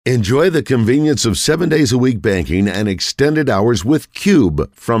Enjoy the convenience of 7 days a week banking and extended hours with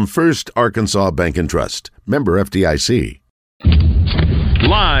Cube from First Arkansas Bank and Trust. Member FDIC.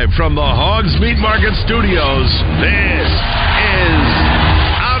 Live from the Hogs Meat Market Studios, this is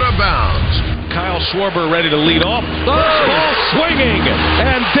Out of Bounds. Kyle Schwarber ready to lead off. Ball swinging,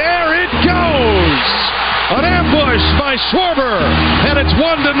 and there it goes. An ambush by Schwarber, and it's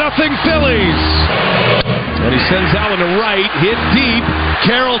 1-0 Phillies. And he sends Allen to right, hit deep.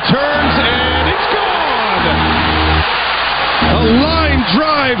 Carroll turns, and it's gone. A line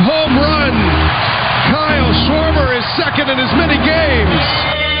drive home run. Kyle Schwarber is second in as many games.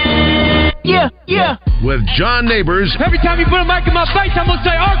 Yeah. With John Neighbors. Every time you put a mic in my face, I'm going to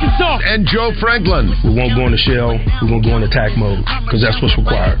say Arkansas. And Joe Franklin. We won't go in the shell. We're going to go in attack mode because that's what's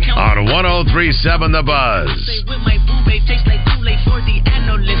required. On 103.7 The Buzz. With my boo babe, tastes like Kool-Aid for the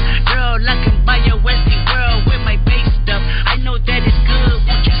analyst. Girl, I can buy your Westie world with my base stuff. I know that it's good.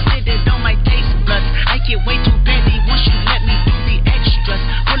 Won't you sit it on my taste buds? I get way too busy once you let me do the extras.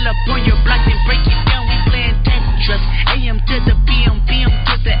 Pull up on your block and break it down. We playing Tetris. AM to the PM, PM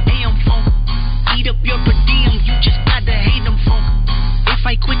to the AM phone. Eat up your per diem, you just gotta hate them funk. If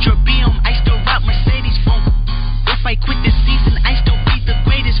I quit your BM, I still rock Mercedes funk. If I quit this season, I still be the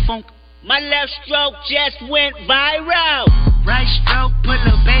greatest funk. My left stroke just went viral. Right stroke put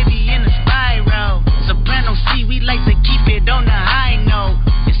a baby in a spiral. Soprano C, we like to keep it on the high note.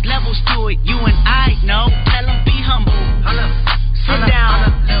 It's levels to it, you and I know. Tell them be humble. Sit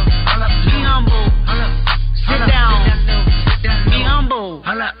down. Be humble. Sit down. Be humble.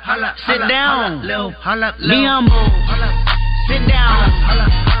 Sit down. Be humble. Sit down.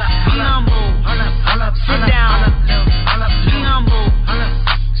 Be humble. Sit down. Be humble.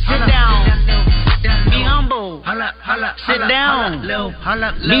 Sit down. Be humble. Sit down.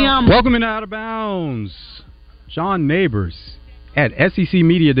 Be humble. Welcome into Out of Bounds. John Neighbors at SEC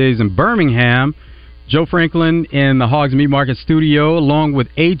Media Days in Birmingham. Joe Franklin in the Hogs Meat Market Studio along with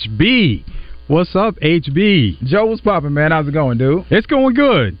HB. What's up, HB? Joe, what's poppin', man? How's it going, dude? It's going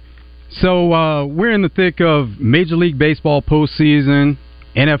good. So we're in the thick of Major League Baseball postseason.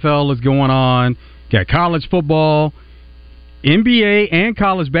 NFL is going on. Got college football. NBA and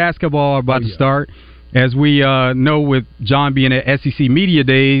college basketball are about to start. As we know, with John being at SEC Media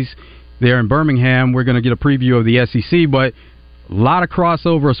Days there in Birmingham, we're going to get a preview of the SEC, but a lot of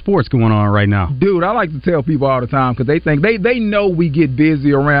crossover of sports going on right now. Dude, I like to tell people all the time because they think they know we get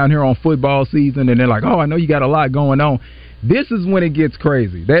busy around here on football season, and they're like, oh, I know you got a lot going on. This is when it gets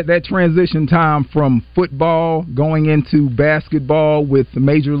crazy. That transition time from football going into basketball with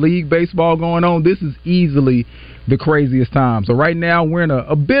Major League Baseball going on, this is easily the craziest time. So right now we're in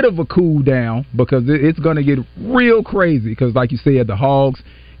a bit of a cool down because it's going to get real crazy because, like you said, the Hogs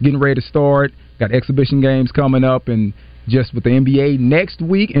getting ready to start, got exhibition games coming up, and just with the NBA next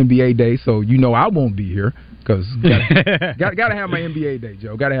week, NBA Day, so you know I won't be here because gotta have my NBA Day,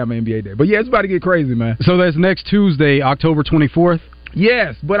 Joe. Gotta have my NBA Day. But yeah, it's about to get crazy, man. So that's next Tuesday, October 24th?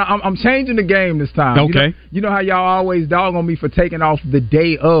 Yes, but I'm changing the game this time. Okay. You know how y'all always dog on me for taking off the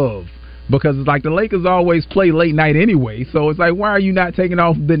day of, because it's like the Lakers always play late night anyway, so it's like, why are you not taking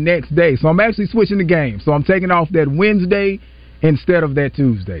off the next day? So I'm actually switching the game. So I'm taking off that Wednesday instead of that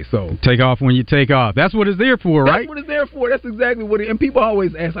Tuesday. So take off when you take off. That's what it's there for, right? That's what it's there for. That's exactly what it is. And people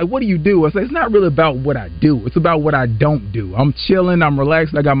always ask, like, what do you do? I say, it's not really about what I do. It's about what I don't do. I'm chilling. I'm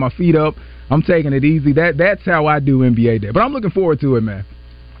relaxed. I got my feet up. I'm taking it easy. That's how I do NBA Day. But I'm looking forward to it, man.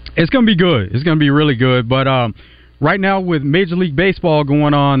 It's going to be good. It's going to be really good. But right now with Major League Baseball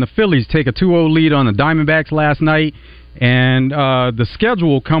going on, the Phillies take a 2-0 lead on the Diamondbacks last night. And the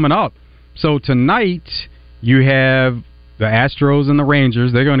schedule coming up. So tonight you have the Astros and the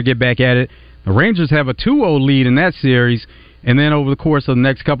Rangers. They're going to get back at it. The Rangers have a 2-0 lead in that series, and then over the course of the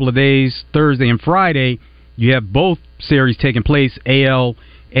next couple of days, Thursday and Friday, you have both series taking place, AL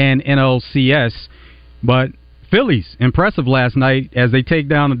and NLCS. But Phillies, impressive last night as they take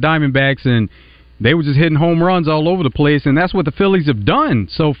down the Diamondbacks, and they were just hitting home runs all over the place, and that's what the Phillies have done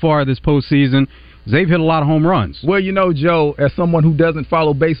so far this postseason. They've hit a lot of home runs. Well, you know, Joe, as someone who doesn't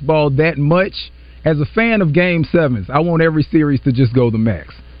follow baseball that much, as a fan of Game 7s, I want every series to just go the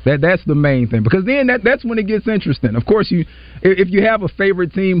max. That's the main thing, because then that's when it gets interesting. Of course, if you have a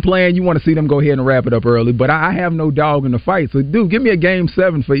favorite team playing, you want to see them go ahead and wrap it up early, but I have no dog in the fight. So, dude, give me a Game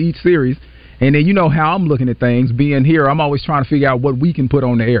 7 for each series, and then you know how I'm looking at things. Being here, I'm always trying to figure out what we can put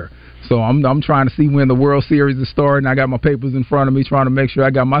on the air. So I'm trying to see when the World Series is starting. I got my papers in front of me, trying to make sure I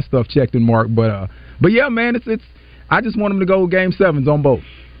got my stuff checked and marked. But yeah, man, it's I just want them to go Game 7s on both.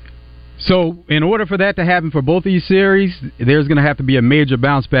 So, in order for that to happen for both these series, there's going to have to be a major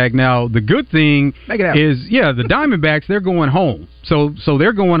bounce back. Now, the good thing is, the Diamondbacks, they're going home. So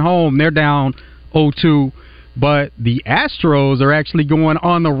they're going home. They're down 0-2. But the Astros are actually going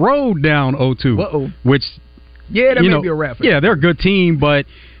on the road down 0-2. Which, that may be a wrap. They're a good team. But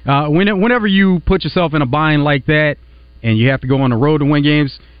whenever you put yourself in a bind like that and you have to go on the road to win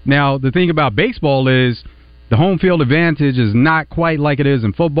games. Now, the thing about baseball is, the home field advantage is not quite like it is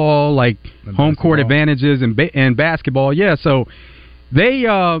in football, like home court advantages in basketball. Yeah, so they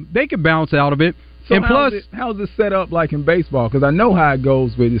can bounce out of it. So and plus, how's it set up like in baseball? Because I know how it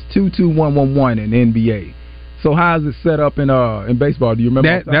goes with it's 2-2-1-1-1 in NBA. So how is it set up in baseball? Do you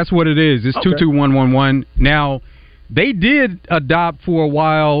remember? That's what it is. It's 2-2-1-1-1. Now, they did adopt for a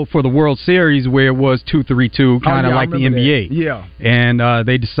while for the World Series where it was 2-3-2, kind of like the NBA. That. Yeah. And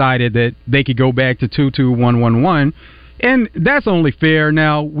they decided that they could go back to 2-2-1-1-1. And that's only fair.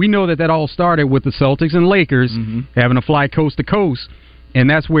 Now, we know that all started with the Celtics and Lakers having to fly coast to coast. And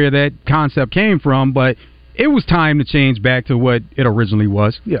that's where that concept came from. But it was time to change back to what it originally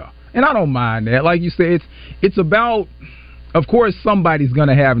was. Yeah. And I don't mind that. Like you said, it's about... Of course, somebody's going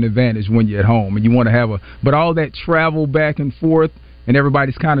to have an advantage when you're at home, and you want to have but all that travel back and forth, and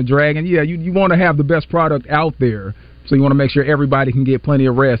everybody's kind of dragging. Yeah, you want to have the best product out there, so you want to make sure everybody can get plenty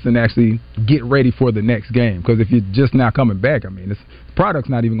of rest and actually get ready for the next game. Because if you're just now coming back, the product's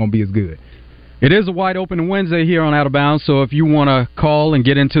not even going to be as good. It is a wide open Wednesday here on Out of Bounds, so if you want to call and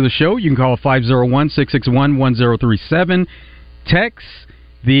get into the show, you can call 501-661-1037. Text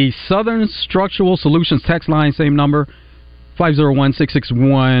the Southern Structural Solutions text line, same number.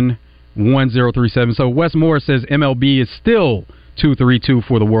 501-661-1037. So Wes Morris says MLB is still 2-3-2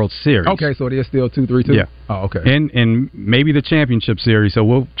 for the World Series. Okay, so it is still 2-3-2? Yeah. Oh, okay. And maybe the championship series, so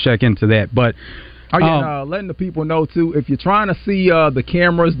we'll check into that. But letting the people know, too, if you're trying to see the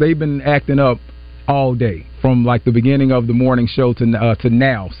cameras, they've been acting up all day from like the beginning of the morning show to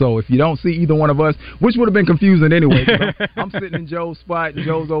now. So if you don't see either one of us, which would have been confusing anyway, I'm sitting in Joe's spot and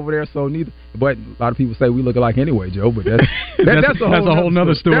Joe's over there, so neither. But a lot of people say we look alike anyway, Joe. But that's a whole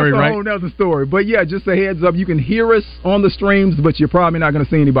nother story, right? That's a whole nother story. But yeah, just a heads up, you can hear us on the streams, but you're probably not going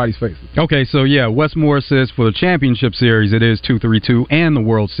to see anybody's faces. Okay, so yeah, Wes Moore says for the championship series it is 2-3-2 and the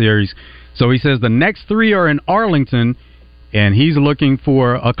World Series. So he says the next three are in Arlington, and he's looking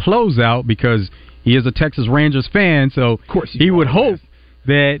for a closeout because he is a Texas Rangers fan, so of course he would hope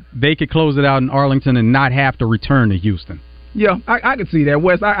that they could close it out in Arlington and not have to return to Houston. Yeah, I can see that,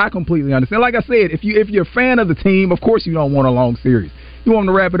 Wes. I completely understand. Like I said, if you're a fan of the team, of course you don't want a long series. You want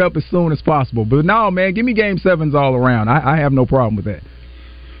them to wrap it up as soon as possible. But no, man, give me Game 7s all around. I have no problem with that.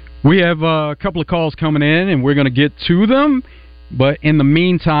 We have a couple of calls coming in, and we're going to get to them. But in the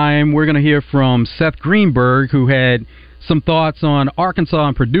meantime, we're going to hear from Seth Greenberg, who had some thoughts on Arkansas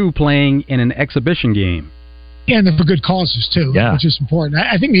and Purdue playing in an exhibition game. Yeah, and they're for good causes, too, which is important.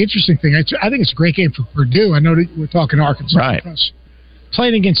 I think the interesting thing, I think it's a great game for Purdue. I know that we're talking Arkansas. Right. Because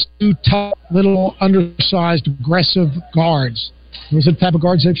playing against two tough, little, undersized, aggressive guards, those are the type of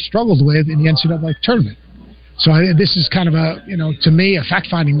guards they've struggled with in the NCAA tournament. So this is kind of to me, a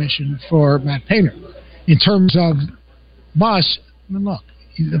fact-finding mission for Matt Painter. In terms of Bus, look,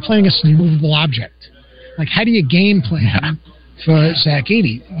 they're playing against an immovable object. Like, how do you game plan for Zach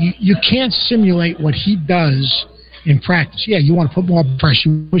Edey? You can't simulate what he does in practice. Yeah, you want to put more pressure,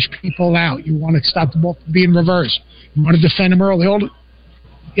 you push people out, you want to stop the ball from being reversed, you want to defend him early.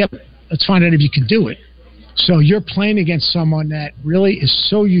 Yep, let's find out if you can do it. So you're playing against someone that really is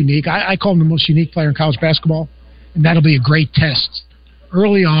so unique. I call him the most unique player in college basketball, and that'll be a great test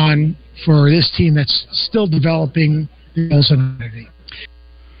early on for this team that's still developing their identity.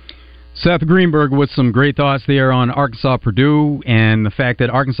 Seth Greenberg with some great thoughts there on Arkansas-Purdue and the fact that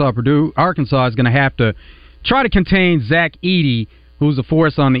Arkansas is going to have to try to contain Zach Edey, who's a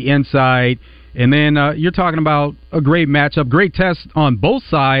force on the inside. And then you're talking about a great matchup, great test on both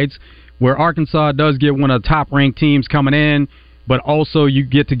sides, where Arkansas does get one of the top-ranked teams coming in, but also you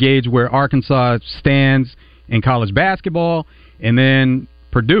get to gauge where Arkansas stands in college basketball. And then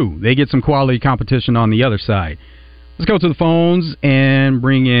Purdue, they get some quality competition on the other side. Let's go to the phones and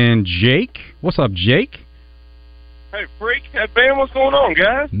bring in Jake. What's up, Jake? Hey, Freak. Hey, Ben, what's going on,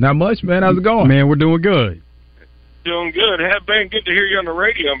 guys? Not much, man. How's it going? Man, we're doing good. Doing good. Hey, Ben, good to hear you on the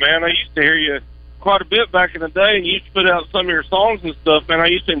radio, man. I used to hear you quite a bit back in the day, and you used to put out some of your songs and stuff, man. I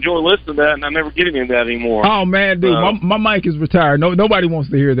used to enjoy listening to that, and I never get any of that anymore. Oh, man, dude, my mic is retired. Nobody wants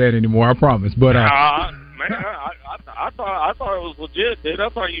to hear that anymore, I promise. But man, I I thought it was legit, dude. I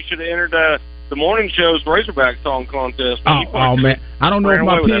thought you should have entered the morning show's Razorback song contest. Oh man, I don't know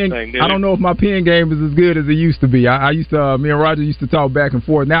if my pen game is as good as it used to be. I used to, me and Roger used to talk back and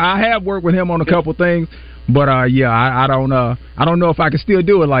forth. Now I have worked with him on a couple things, but I don't know if I can still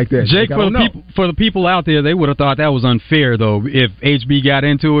do it like that. Jake, for the people out there, they would have thought that was unfair though if HB got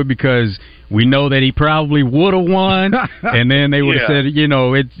into it, because we know that he probably would have won, and then they would have said,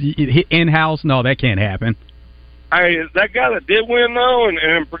 it's in-house. No, that can't happen. Hey, that guy that did win, though,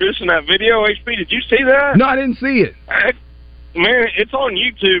 and producing that video, HP, did you see that? No, I didn't see it. Man, it's on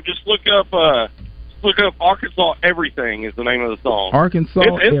YouTube. Just look up Arkansas Everything is the name of the song. Arkansas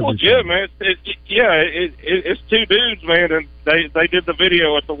It's legit, man. It's two dudes, man, and they did the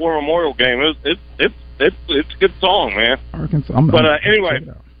video at the War Memorial game. It's a good song, man. Arkansas. Anyway,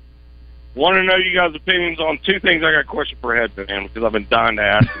 want to know you guys' opinions on two things. I got a question for Headband because I've been dying to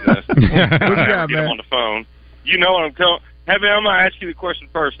ask him this. Get him on the phone. You know what I'm telling. Headband, I'm gonna ask you the question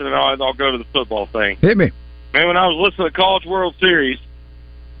first, and then I'll go to the football thing. Hit me, man. When I was listening to the College World Series,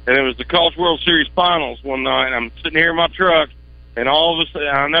 and it was the College World Series Finals one night, and I'm sitting here in my truck, and all of a sudden,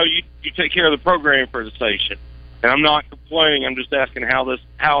 I know you take care of the programming for the station, and I'm not complaining. I'm just asking how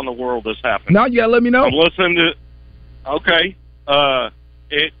in the world this happened. No, you gotta let me know. I'm listening to. Okay,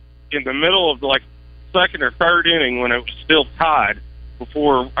 it in the middle of like second or third inning when it was still tied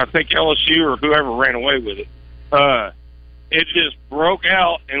before I think LSU or whoever ran away with it. It just broke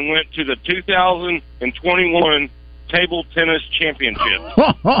out and went to the 2021 Table Tennis Championship.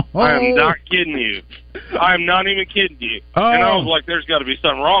 I am not kidding you. I am not even kidding you. And I was like, there's got to be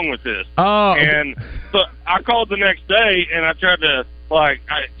something wrong with this. And so I called the next day, and I tried to,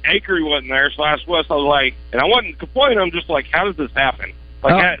 Akery wasn't there, Slash West. I was like, and I wasn't complaining. I'm just like, how does this happen?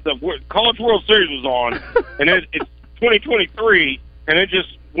 The College World Series was on, and it's 2023, and it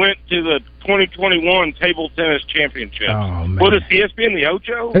just went to the 2021 Table Tennis Championship. Oh, man. What is ESPN, the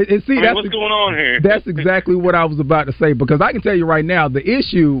Ocho? What's going on here? That's exactly what I was about to say, because I can tell you right now, the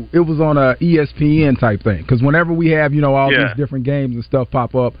issue, it was on a ESPN type thing, because whenever we have, all these different games and stuff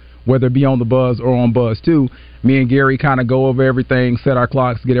pop up, whether it be on the Buzz or on Buzz 2, me and Gary kind of go over everything, set our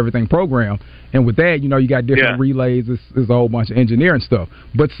clocks, get everything programmed. And with that, you got different relays. It's a whole bunch of engineering stuff.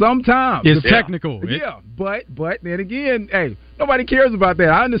 But sometimes it's technical. But then again, hey, nobody cares about that.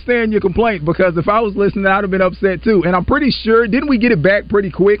 I understand your complaint, because if I was listening, I'd have been upset too. And I'm pretty sure, didn't we get it back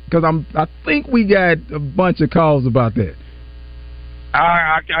pretty quick? Because I think we got a bunch of calls about that.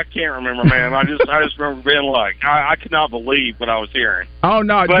 I can't remember, man. I just remember being like, I could not believe what I was hearing. Oh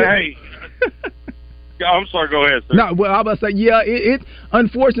no! But hey. I'm sorry, go ahead, sir. No, well, I was about to say, it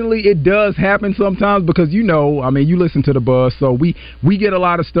unfortunately, it does happen sometimes, because, you listen to the Buzz, so we get a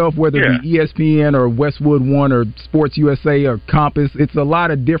lot of stuff, whether it be ESPN or Westwood One or Sports USA or Compass. It's a lot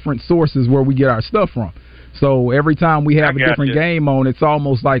of different sources where we get our stuff from. So every time we have a different game on, it's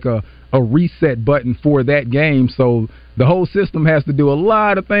almost like a reset button for that game. So the whole system has to do a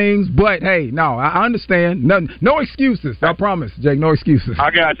lot of things. But, hey, no, I understand. No excuses. I promise, Jake, no excuses.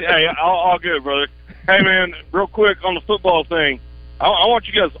 I got you. Hey, all good, brother. Hey, man, real quick on the football thing, I want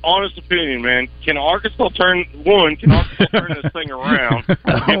you guys' honest opinion, man. Can Arkansas turn this thing around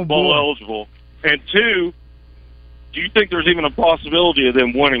and get bowl eligible? And two, do you think there's even a possibility of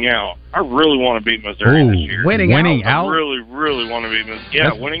them winning out? I really want to beat Missouri this year. Winning out? I really, really want to beat Missouri.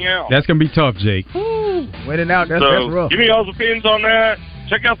 Yeah, winning out. That's going to be tough, Jake. Winning out, that's rough. Give me y'all's opinions on that.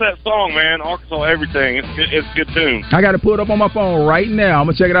 Check out that song, man, Arkansas Everything. It's a good tune. I got to pull it up on my phone right now. I'm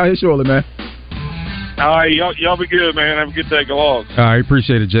going to check it out here shortly, man. All right, y'all be good, man. Have a good day. Go Hogs. All right,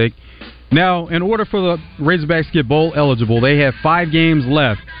 appreciate it, Jake. Now, in order for the Razorbacks to get bowl eligible, they have 5 games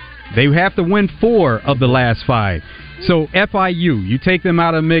left. They have to win 4 of the last 5. So FIU, you take them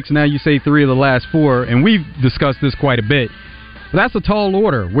out of the mix, now you say 3 of the last 4, and we've discussed this quite a bit. But that's a tall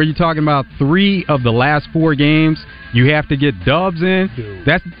order, where you're talking about 3 of the last 4 games. You have to get dubs in. Dude.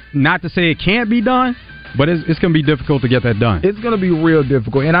 That's not to say it can't be done, but it's going to be difficult to get that done. It's going to be real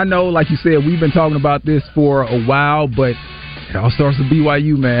difficult. And I know, like you said, we've been talking about this for a while, but it all starts with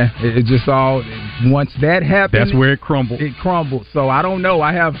BYU, man. It just all, once that happens, that's where it crumbled. It crumbled. So I don't know.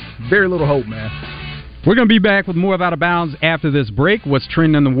 I have very little hope, man. We're going to be back with more of Out of Bounds after this break. What's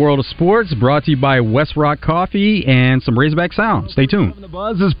trending in the world of sports, brought to you by West Rock Coffee and some Razorback Sound. Stay tuned. The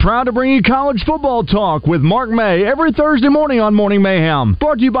Buzz is proud to bring you college football talk with Mark May every Thursday morning on Morning Mayhem.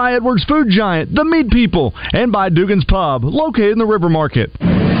 Brought to you by Edwards Food Giant, The Meat People, and by Dugan's Pub, located in the River Market.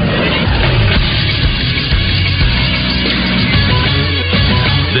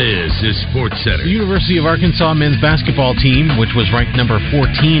 This Texas Sports Center. The University of Arkansas men's basketball team, which was ranked number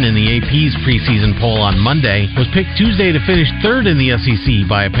 14 in the AP's preseason poll on Monday, was picked Tuesday to finish third in the SEC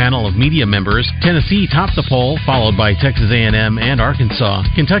by a panel of media members. Tennessee topped the poll, followed by Texas A&M and Arkansas.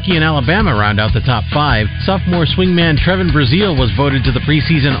 Kentucky and Alabama round out the top 5. Sophomore swingman Trevin Brazile was voted to the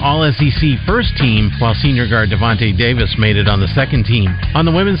preseason All-SEC first team, while senior guard Devontae Davis made it on the second team. On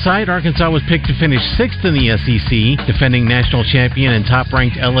the women's side, Arkansas was picked to finish 6th in the SEC. Defending national champion and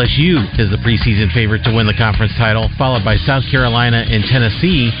top-ranked LSU is the preseason favorite to win the conference title, followed by South Carolina and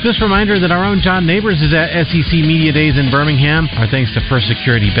Tennessee. This reminder that our own John Neighbors is at SEC Media Days in Birmingham. Our thanks to First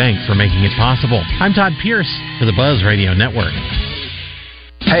Security Bank for making it possible. I'm Todd Pierce for the Buzz Radio Network.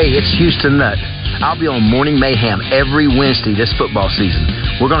 Hey, it's Houston Nutt. I'll be on Morning Mayhem every Wednesday this football season.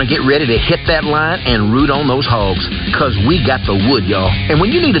 We're going to get ready to hit that line and root on those Hogs, because we got the wood, y'all. And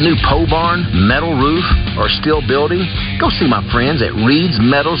when you need a new pole barn, metal roof, or steel building, go see my friends at Reed's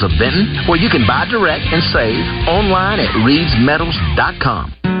Metals of Benton, where you can buy direct and save online at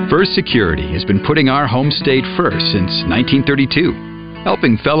reedsmetals.com. First Security has been putting our home state first since 1932,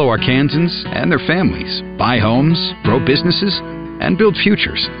 helping fellow Arkansans and their families buy homes, grow businesses, and build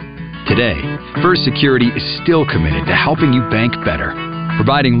futures. Today, First Security is still committed to helping you bank better,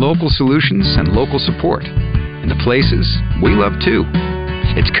 providing local solutions and local support in the places we love too.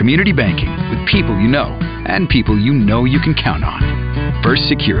 It's community banking with people you know and people you know you can count on. First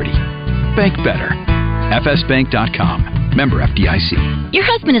Security. Bank better. FSBank.com. Member FDIC. Your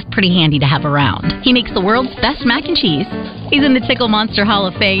husband is pretty handy to have around. He makes the world's best mac and cheese. He's in the Tickle Monster Hall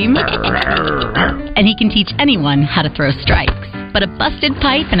of Fame. And he can teach anyone how to throw strikes. But a busted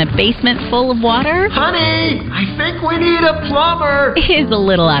pipe in a basement full of water? Honey, I think we need a plumber. Is a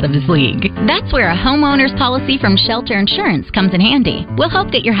little out of his league. That's where a homeowner's policy from Shelter Insurance comes in handy. We'll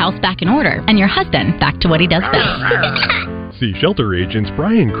help get your house back in order and your husband back to what he does best. See Shelter agents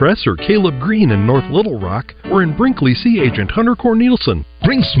Brian Kress or Caleb Green in North Little Rock, or in Brinkley, see agent Hunter Cornelison.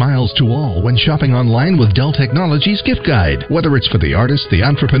 Bring smiles to all when shopping online with Dell Technologies Gift Guide. Whether it's for the artist, the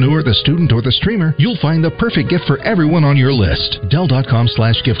entrepreneur, the student, or the streamer, you'll find the perfect gift for everyone on your list.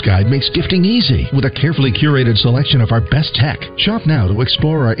 Dell.com/gift guide makes gifting easy with a carefully curated selection of our best tech. Shop now to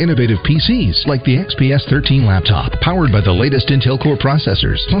explore our innovative PCs like the XPS 13 laptop, powered by the latest Intel Core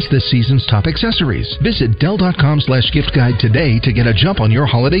processors, plus this season's top accessories. Visit Dell.com/gift guide today to get a jump on your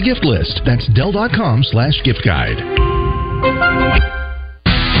holiday gift list. That's Dell.com/gift guide.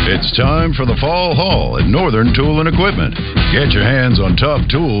 It's time for the Fall Haul at Northern Tool and Equipment. Get your hands on tough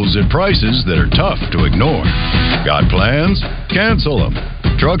tools at prices that are tough to ignore. Got plans? Cancel them.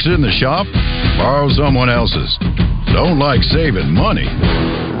 Trucks in the shop? Borrow someone else's. Don't like saving money?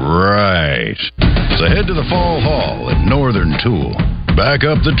 Right. So head to the Fall Haul at Northern Tool. Back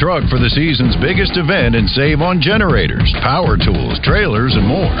up the truck for the season's biggest event and save on generators, power tools, trailers, and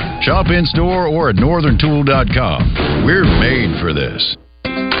more. Shop in-store or at northerntool.com. We're made for this.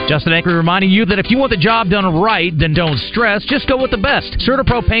 Justin Anker reminding you that if you want the job done right, then don't stress. Just go with the best.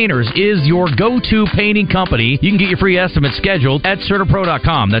 CertaPro Painters is your go-to painting company. You can get your free estimate scheduled at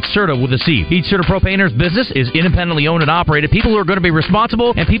CertaPro.com. That's Certa with a C. Each CertaPro Painters business is independently owned and operated. People who are going to be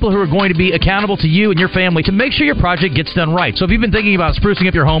responsible and people who are going to be accountable to you and your family to make sure your project gets done right. So if you've been thinking about sprucing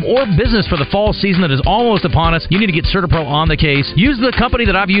up your home or business for the fall season that is almost upon us, you need to get CertaPro on the case. Use the company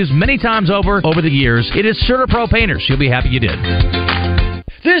that I've used many times over the years. It is CertaPro Painters. You'll be happy you did.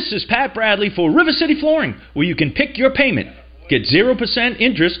 This is Pat Bradley for River City Flooring, where you can pick your payment. Get 0%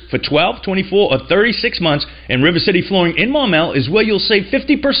 interest for 12, 24, or 36 months, and River City Flooring in Maumelle is where you'll save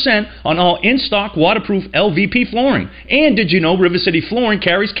 50% on all in-stock waterproof LVP flooring. And did you know River City Flooring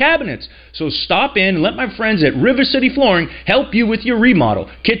carries cabinets? So stop in and let my friends at River City Flooring help you with your remodel.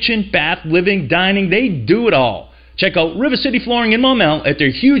 Kitchen, bath, living, dining, they do it all. Check out River City Flooring in Maumelle at their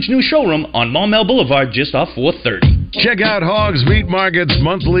huge new showroom on Maumelle Boulevard just off 430. Check out Hogs Meat Market's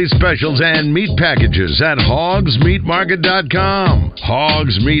monthly specials and meat packages at hogsmeatmarket.com.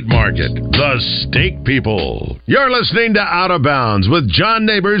 Hogs Meat Market, the steak people. You're listening to Out of Bounds with John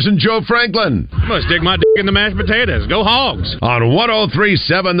Neighbors and Joe Franklin. I'm going to stick my dick in the mashed potatoes. Go Hogs. On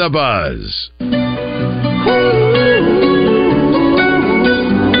 103.7 The Buzz.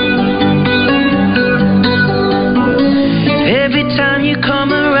 Every time you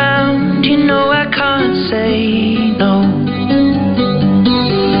come around, you know I can't say no.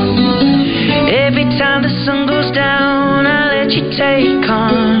 Every time the sun goes down, I let you take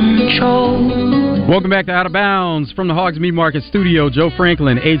control. Welcome back to Out of Bounds from the Hogs Meat Market Studio. Joe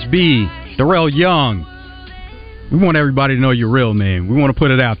Franklin, HB, Darrell Young. We want everybody to know your real name. We want to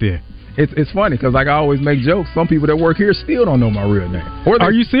put it out there. It's funny because like I always make jokes. Some people that work here still don't know my real name.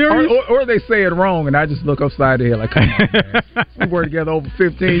 Are you serious? Or they say it wrong, and I just look upside the head like, come on, man. We worked together over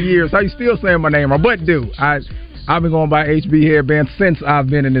 15 years. How you still saying my name wrong? But dude, I've been going by HB Headband since I've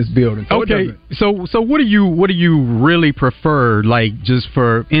been in this building. So okay, so what do you really prefer? Like just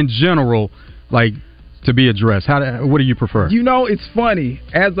for in general, like to be addressed. What do you prefer? You know, it's funny.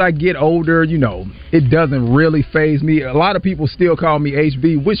 As I get older, you know, it doesn't really faze me. A lot of people still call me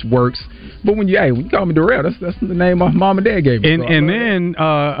HB, which works. But when you call me Darrell, that's the name my mom and dad gave me. And then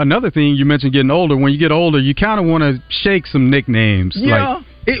another thing you mentioned, getting older. When you get older, you kind of want to shake some nicknames. Yeah.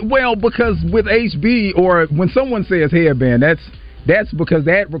 Because with HB or when someone says headband, that's because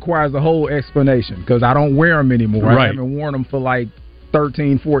that requires a whole explanation because I don't wear them anymore. Right. I haven't worn them for like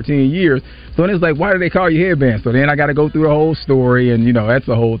 13, 14 years. So then it's like, why do they call you headband? So then I got to go through the whole story, and, you know, that's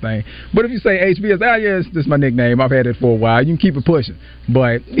the whole thing. But if you say HB, it's it's my nickname. I've had it for a while. You can keep it pushing.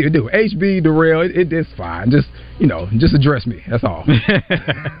 But you do. HB, Darrell, it's fine. Just address me. That's all.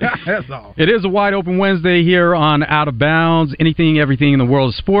 That's all. It is a wide open Wednesday here on Out of Bounds. Anything, everything in the world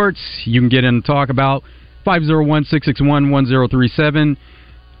of sports you can get in and talk about. 501-661-1037.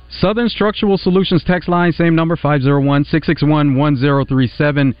 Southern Structural Solutions text line, same number,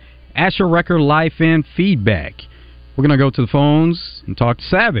 501-661-1037. Asher Record Life and Feedback. We're going to go to the phones and talk to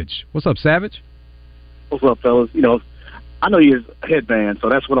Savage. What's up, Savage? What's up, fellas? You know, I know you're a headband, so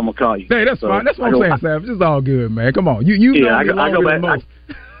that's what I'm going to call you. Hey, that's fine. That's what I'm saying, Savage. It's all good, man. Come on. You know me longer than most.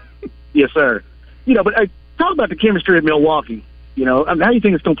 Yes, sir. You know, but talk about the chemistry of Milwaukee. You know, I mean, how do you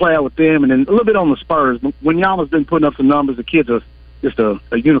think it's going to play out with them? And then a little bit on the Spurs. When Yama's been putting up some numbers, the kids are just a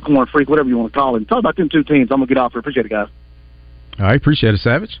unicorn freak, whatever you want to call it. Talk about them two teams. I'm going to get off here. Appreciate it, guys. All right, appreciate it,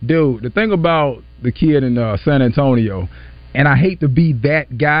 Savage. Dude, the thing about the kid in San Antonio, and I hate to be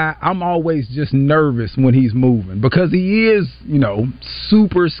that guy, I'm always just nervous when he's moving because he is, you know,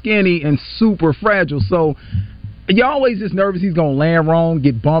 super skinny and super fragile. So you're always just nervous he's going to land wrong,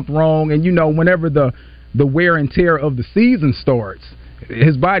 get bumped wrong, and, you know, whenever the wear and tear of the season starts,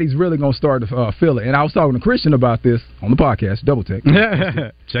 his body's really going to start to feel it. And I was talking to Christian about this on the podcast, Double Tech.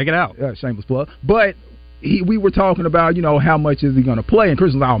 Check it out. Shameless plug. But we were talking about, you know, how much is he going to play. And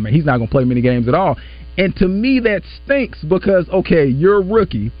Christian's like, oh, man, he's not going to play many games at all. And to me, that stinks because, okay, you're a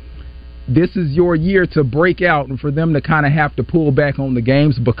rookie. This is your year to break out and for them to kind of have to pull back on the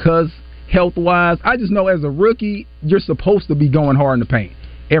games because health-wise, I just know as a rookie, you're supposed to be going hard in the paint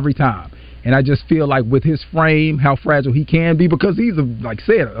every time. And I just feel like with his frame, how fragile he can be, because he's, like I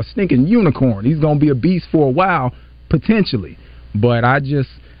said, a stinking unicorn. He's going to be a beast for a while, potentially. But I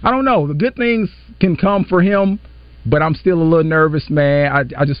don't know. The good things can come for him, but I'm still a little nervous,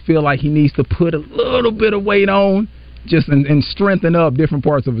 man. I just feel like he needs to put a little bit of weight on just and strengthen up different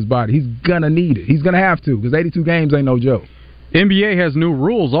parts of his body. He's going to need it. He's going to have to because 82 games ain't no joke. NBA has new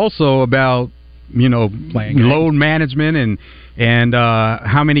rules also about, you know, load management and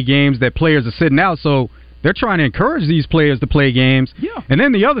how many games that players are sitting out. So they're trying to encourage these players to play games. Yeah. And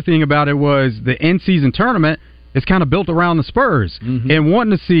then the other thing about it was the in-season tournament is kind of built around the Spurs and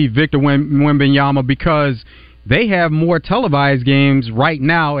wanting to see Victor Wembanyama because they have more televised games right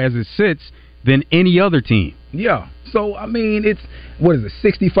now as it sits than any other team. Yeah. So, I mean, it's,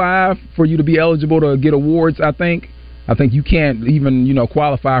 65 for you to be eligible to get awards, I think. I think you can't even, you know,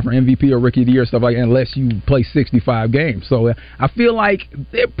 qualify for MVP or Rookie of the Year stuff like that unless you play 65 games. So I feel like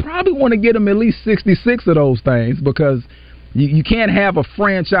they probably want to get him at least 66 of those things because you can't have a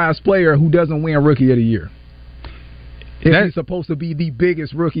franchise player who doesn't win Rookie of the Year. He's supposed to be the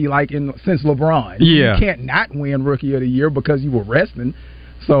biggest rookie since LeBron. Yeah. You can't not win Rookie of the Year because you were resting.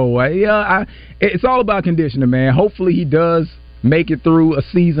 So, it's all about conditioning, man. Hopefully he does make it through a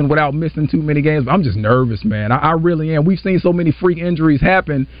season without missing too many games. I'm just nervous, man. I really am. We've seen so many freak injuries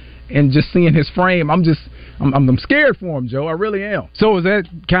happen, and just seeing his frame, I'm scared for him, Joe. I really am. So is that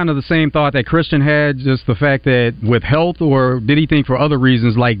kind of the same thought that Christian had, just the fact that with health, or did he think for other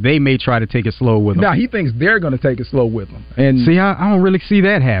reasons, like they may try to take it slow with him? No, he thinks they're going to take it slow with him. And see, I don't really see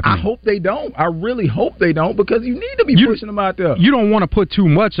that happening. I hope they don't. I really hope they don't because you need to be pushing them out there. You don't want to put too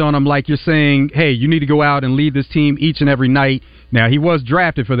much on him, like you're saying, hey, you need to go out and lead this team each and every night. Now, he was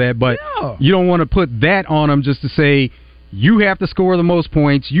drafted for that, but you don't want to put that on him just to say, you have to score the most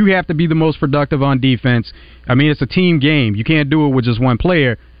points. You have to be the most productive on defense. I mean, it's a team game. You can't do it with just one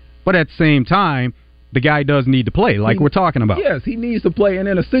player. But at the same time, the guy does need to play, like we're talking about. Yes, he needs to play. And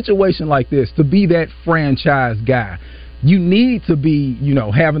in a situation like this, to be that franchise guy, you need to be, you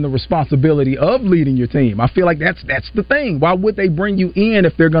know, having the responsibility of leading your team. I feel like that's the thing. Why would they bring you in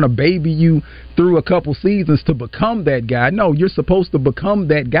if they're going to baby you through a couple seasons to become that guy? No, you're supposed to become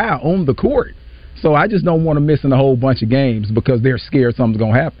that guy on the court. So I just don't want to miss in a whole bunch of games because they're scared something's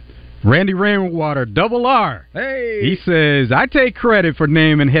going to happen. Randy Rainwater, Double R. Hey. He says, I take credit for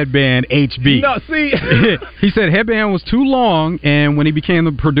naming headband HB. No, see. He said headband was too long, and when he became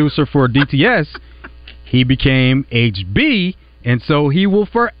the producer for DTS, he became HB, and so he will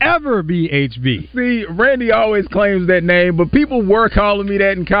forever be HB. See, Randy always claims that name, but people were calling me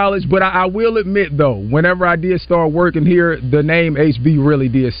that in college. But I will admit, though, whenever I did start working here, the name HB really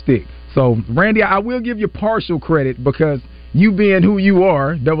did stick. So, Randy, I will give you partial credit because you being who you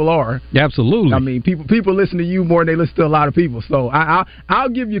are, Double R. Absolutely. I mean, people listen to you more than they listen to a lot of people. So I'll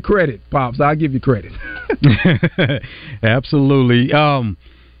give you credit, Pops. I'll give you credit. Absolutely.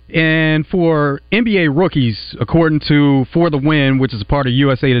 And for NBA rookies, according to For the Win, which is a part of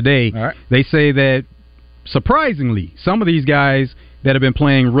USA Today, they say that surprisingly, some of these guys that have been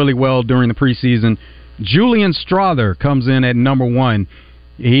playing really well during the preseason, Julian Strawther comes in at number 1.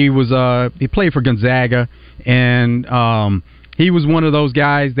 He played for Gonzaga, and he was one of those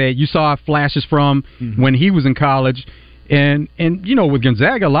guys that you saw flashes from when he was in college. And you know, with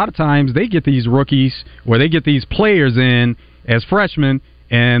Gonzaga, a lot of times they get these rookies or they get these players in as freshmen,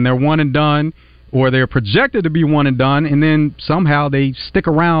 and they're one and done, or they're projected to be one and done, and then somehow they stick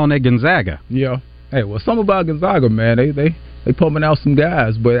around at Gonzaga. Yeah. Hey, well, something about Gonzaga, man. They pumping out some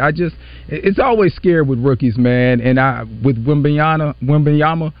guys, but it's always scared with rookies, man. And with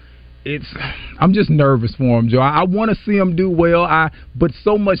Wembanyama, I'm just nervous for him, Joe. I want to see him do well, but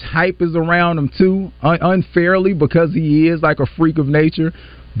so much hype is around him too, unfairly, because he is like a freak of nature.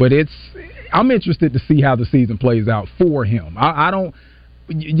 But I'm interested to see how the season plays out for him. I don't.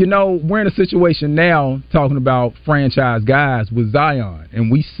 You know, we're in a situation now talking about franchise guys with Zion, and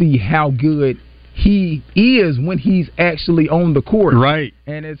we see how good he is when he's actually on the court. Right.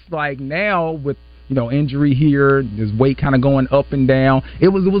 And it's like now with, you know, injury here, his weight kind of going up and down. It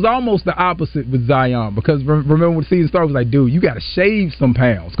was almost the opposite with Zion, because remember when the season started, it was like, dude, you got to shave some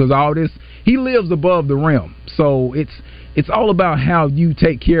pounds because all this, he lives above the rim. So it's all about how you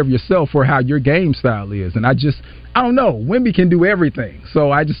take care of yourself or how your game style is. And I don't know. Wemby can do everything.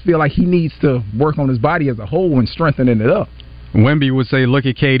 So I just feel like he needs to work on his body as a whole and strengthening it up. Wemby would say, look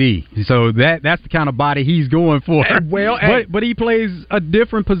at KD. So that's the kind of body he's going for. Well, but he plays a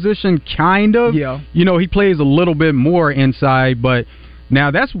different position, kind of. Yeah. You know, he plays a little bit more inside, but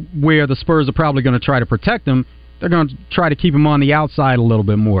now that's where the Spurs are probably going to try to protect him. They're going to try to keep him on the outside a little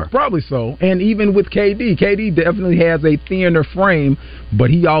bit more. Probably so. And even with KD definitely has a thinner frame,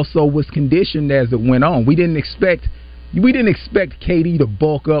 but he also was conditioned as it went on. We didn't expect KD to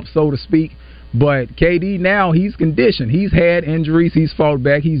bulk up, so to speak. But KD now, he's conditioned. He's had injuries. He's fought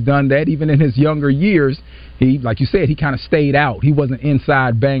back. He's done that. Even in his younger years, he, like you said, he kind of stayed out. He wasn't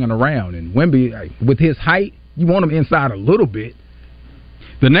inside banging around. And Wemby, with his height, you want him inside a little bit.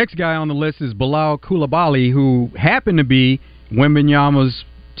 The next guy on the list is Bilal Coulibaly, who happened to be Wembanyama's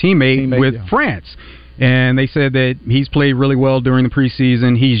teammate with France. And they said that he's played really well during the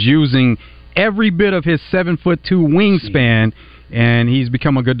preseason. He's using every bit of his 7'2" wingspan, and he's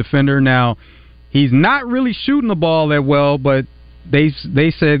become a good defender. Now, he's not really shooting the ball that well, but they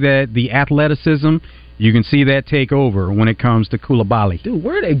say that the athleticism, you can see that take over when it comes to Coulibaly. Dude,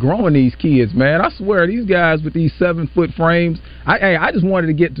 where are they growing these kids, man? I swear, these guys with these 7-foot frames, I just wanted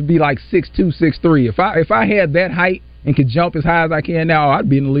to get to be like 6'2", 6'3". If I had that height and could jump as high as I can now, I'd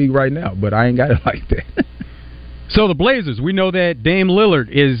be in the league right now, but I ain't got it like that. So the Blazers, we know that Dame Lillard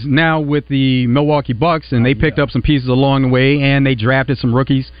is now with the Milwaukee Bucks, and they picked up some pieces along the way, and they drafted some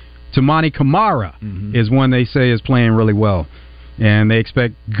rookies. Toumani Camara is one they say is playing really well, and they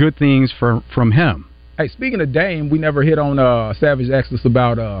expect good things from him. Hey, speaking of Dame, we never hit on Savage asked us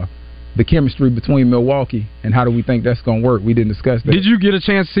about the chemistry between Milwaukee and how do we think that's going to work. We didn't discuss that. Did you get a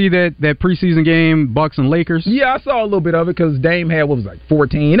chance to see that preseason game, Bucks and Lakers? Yeah, I saw a little bit of it because Dame had,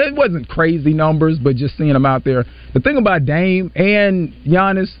 14. It wasn't crazy numbers, but just seeing him out there. The thing about Dame and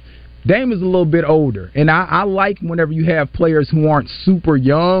Giannis, Dame is a little bit older. And I like whenever you have players who aren't super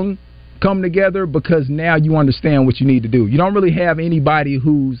young come together because now you understand what you need to do. You don't really have anybody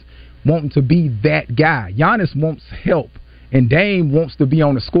who's wanting to be that guy. Giannis wants help, and Dame wants to be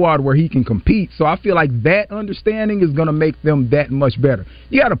on a squad where he can compete. So I feel like that understanding is going to make them that much better.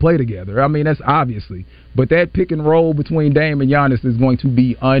 You got to play together. I mean, that's obviously. But that pick and roll between Dame and Giannis is going to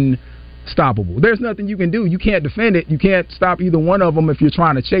be unstoppable. There's nothing you can do. You can't defend it. You can't stop either one of them if you're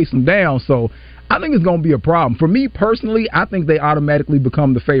trying to chase them down. So I think it's going to be a problem. For me personally, I think they automatically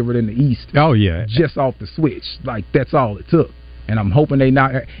become the favorite in the East. Oh, yeah. Just off the switch. Like, that's all it took. And I'm hoping they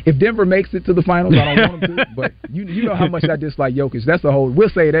not. If Denver makes it to the finals, I don't want them to. But you know how much I dislike Jokic. That's a whole. We'll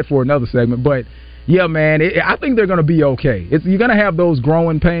say that for another segment. But Yeah, man, I think they're going to be okay. You're going to have those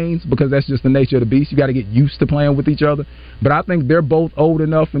growing pains because that's just the nature of the beast. You got to get used to playing with each other. But I think they're both old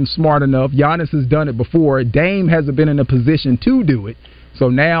enough and smart enough. Giannis has done it before. Dame hasn't been in a position to do it. So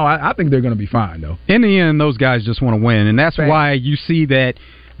now I think they're going to be fine, though. In the end, those guys just want to win, and that's why you see that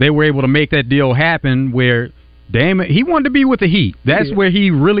they were able to make that deal happen where Dame, he wanted to be with the Heat. That's where he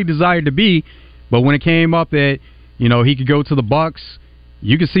really desired to be. But when it came up that, he could go to the Bucks,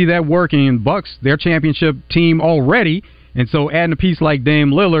 you could see that working. And Bucks, their championship team already, and so adding a piece like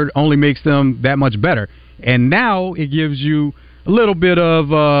Dame Lillard only makes them that much better. And now it gives you a little bit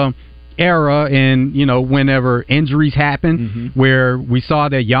of era in, whenever injuries happen, where we saw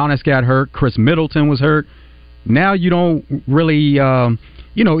that Giannis got hurt, Chris Middleton was hurt. Now you don't really,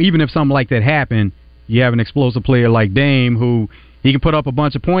 even if something like that happened, you have an explosive player like Dame who he can put up a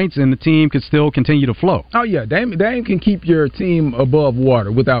bunch of points and the team could still continue to flow. Oh, yeah. Dame can keep your team above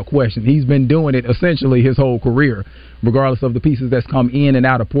water without question. He's been doing it essentially his whole career, regardless of the pieces that's come in and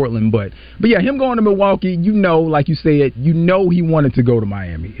out of Portland. But yeah, him going to Milwaukee, like you said, he wanted to go to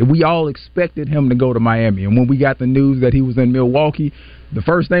Miami. We all expected him to go to Miami. And when we got the news that he was in Milwaukee, the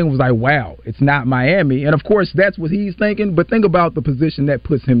first thing was like, wow, it's not Miami. And, of course, that's what he's thinking. But think about the position that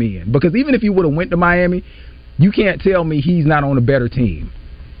puts him in. Because even if he would have went to Miami, you can't tell me he's not on a better team.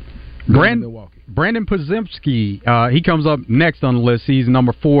 Brandon Podziemski, he comes up next on the list. He's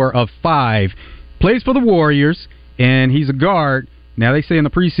number 4 of 5. Plays for the Warriors, and he's a guard. Now, they say in the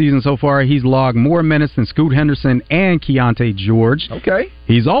preseason so far he's logged more minutes than Scoot Henderson and Keontae George. Okay.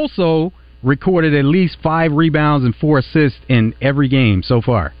 He's also recorded at least 5 rebounds and 4 assists in every game so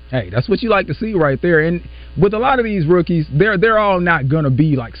far. Hey, that's what you like to see right there. And with a lot of these rookies, they're all not going to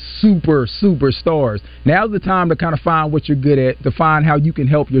be like superstars. Now's the time to kind of find what you're good at, to find how you can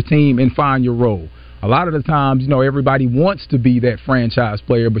help your team and find your role. A lot of the times, everybody wants to be that franchise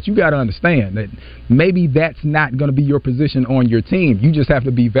player, but you got to understand that maybe that's not going to be your position on your team. You just have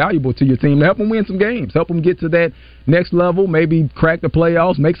to be valuable to your team to help them win some games, help them get to that next level, maybe crack the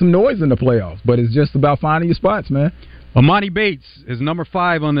playoffs, make some noise in the playoffs. But it's just about finding your spots, man. Amani Bates is number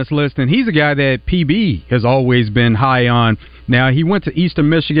 5 on this list, and he's a guy that PB has always been high on. Now, he went to Eastern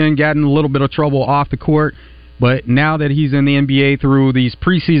Michigan, got in a little bit of trouble off the court, but now that he's in the NBA through these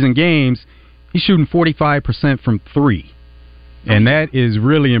preseason games, he's shooting 45% from 3. And that is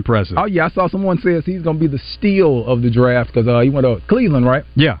really impressive. Oh, yeah, I saw someone says he's going to be the steal of the draft because he went to Cleveland, right?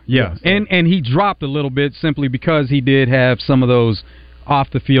 Yeah. So. And he dropped a little bit simply because he did have some of those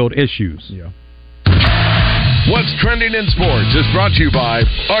off-the-field issues. Yeah. What's Trending in Sports is brought to you by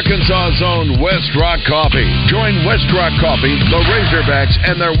Arkansas's own West Rock Coffee. Join West Rock Coffee, the Razorbacks,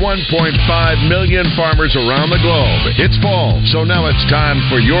 and their 1.5 million farmers around the globe. It's fall, so now it's time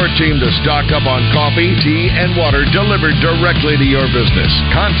for your team to stock up on coffee, tea, and water delivered directly to your business.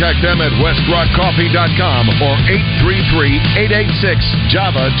 Contact them at westrockcoffee.com or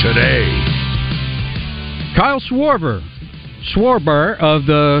 833-886-JAVA today. Kyle Schwarber of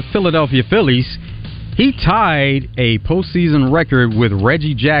the Philadelphia Phillies, he tied a postseason record with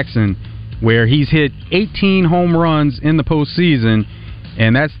Reggie Jackson, where he's hit 18 home runs in the postseason,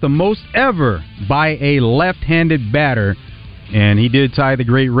 and that's the most ever by a left-handed batter. And he did tie the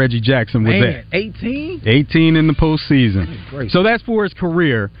great Reggie Jackson with that. 18? 18 in the postseason. Great. So that's for his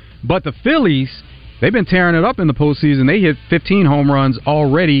career. But the Phillies, they've been tearing it up in the postseason. They hit 15 home runs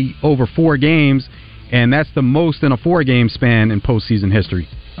already over 4 games, and that's the most in a 4-game span in postseason history.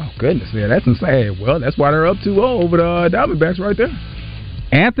 Oh, goodness, man, that's insane. Well, that's why they're up 2-0 over the Diamondbacks right there.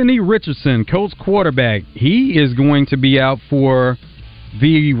 Anthony Richardson, Colts quarterback, he is going to be out for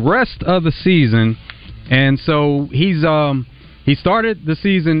the rest of the season. And so he started the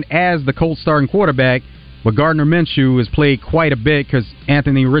season as the Colts starting quarterback, but Gardner Minshew has played quite a bit because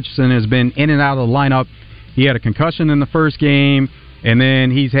Anthony Richardson has been in and out of the lineup. He had a concussion in the first game, and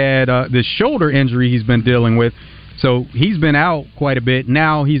then he's had this shoulder injury he's been dealing with. So he's been out quite a bit.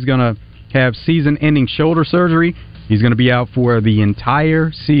 Now he's going to have season-ending shoulder surgery. He's going to be out for the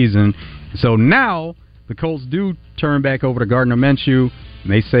entire season. So now the Colts do turn back over to Gardner Minshew,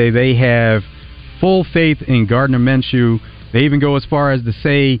 and they say they have full faith in Gardner Minshew. They even go as far as to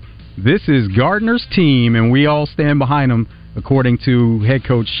say this is Gardner's team, and we all stand behind him, according to head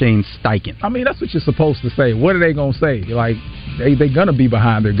coach Shane Steichen. I mean, that's what you're supposed to say. What are they going to say? Like, they're going to be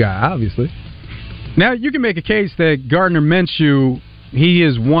behind their guy, obviously. Now, you can make a case that Gardner Minshew, he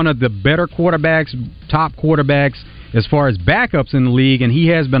is one of the better quarterbacks, top quarterbacks, as far as backups in the league, and he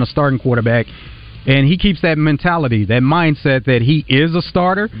has been a starting quarterback. And he keeps that mentality, that mindset that he is a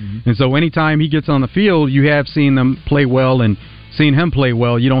starter. Mm-hmm. And so anytime he gets on the field, you have seen them play well, and seen him play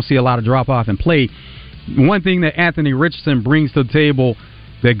well. You don't see a lot of drop-off in play. One thing that Anthony Richardson brings to the table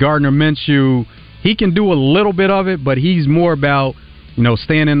that Gardner Minshew he can do a little bit of it, but he's more about,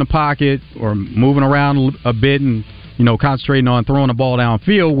 staying in the pocket or moving around a bit and, concentrating on throwing the ball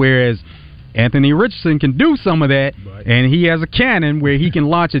downfield, whereas Anthony Richardson can do some of that, and he has a cannon where he can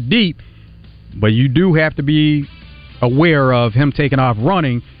launch it deep, but you do have to be aware of him taking off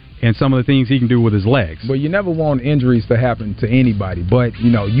running and some of the things he can do with his legs. But you never want injuries to happen to anybody. But,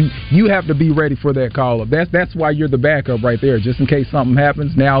 you have to be ready for that call-up. That's why you're the backup right there, just in case something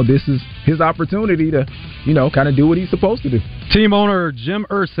happens. Now this is his opportunity to, kind of do what he's supposed to do. Team owner Jim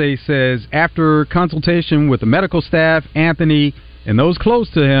Irsay says after consultation with the medical staff, Anthony, and those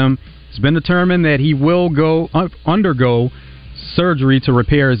close to him, it's been determined that he will undergo surgery to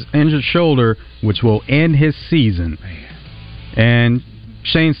repair his injured shoulder, which will end his season. And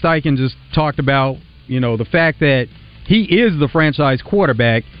Shane Steichen just talked about, the fact that he is the franchise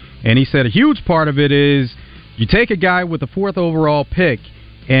quarterback, and he said a huge part of it is you take a guy with the 4th overall pick,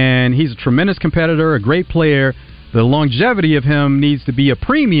 and he's a tremendous competitor, a great player. The longevity of him needs to be a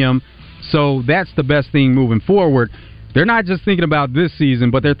premium, so that's the best thing moving forward. They're not just thinking about this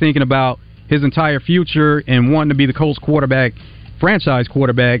season, but they're thinking about his entire future and wanting to be the Colts franchise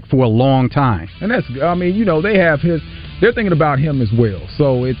quarterback for a long time. And that's, they have they're thinking about him as well.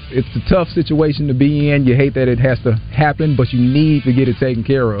 So it's a tough situation to be in. You hate that it has to happen, but you need to get it taken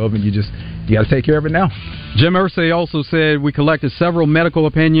care of, and you got to take care of it now. Jim Irsay also said, we collected several medical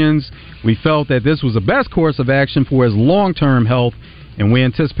opinions. We felt that this was the best course of action for his long-term health, and we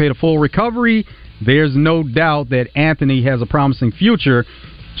anticipate a full recovery. There's no doubt that Anthony has a promising future.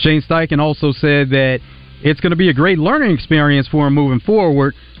 Shane Steichen also said that it's going to be a great learning experience for him moving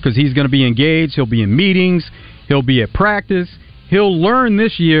forward because he's going to be engaged. He'll be in meetings. He'll be at practice. He'll learn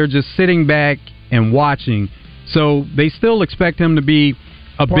this year just sitting back and watching. So they still expect him to be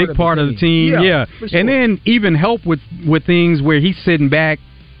a big part of the team. Yeah. Sure. And then even help with things where he's sitting back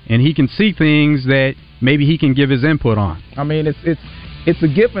and he can see things that maybe he can give his input on. It's a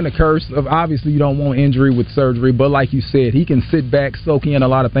gift and a curse of, obviously you don't want injury with surgery, but like you said, he can sit back, soak in a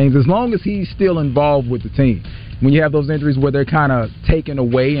lot of things as long as he's still involved with the team. When you have those injuries where they're kind of taken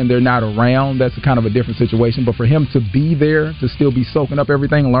away and they're not around, that's kind of a different situation. But for him to be there, to still be soaking up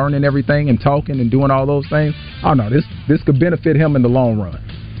everything, learning everything, and talking and doing all those things, I don't know, this could benefit him in the long run.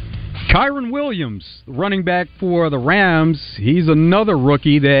 Kyron Williams, running back for the Rams, he's another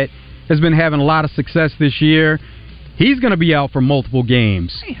rookie that has been having a lot of success this year. He's going to be out for multiple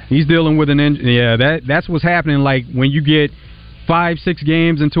games. He's dealing with an injury. Yeah, that's what's happening. Like when you get 5-6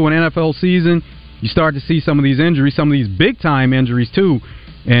 games into an NFL season, you start to see some of these injuries, some of these big-time injuries, too.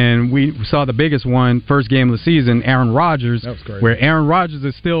 And we saw the biggest one, first game of the season, Aaron Rodgers, where Aaron Rodgers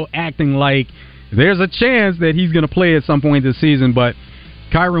is still acting like there's a chance that he's going to play at some point this season. But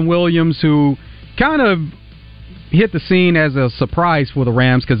Kyron Williams, who kind of hit the scene as a surprise for the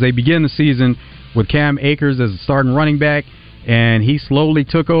Rams because they begin the season with Cam Akers as a starting running back, and he slowly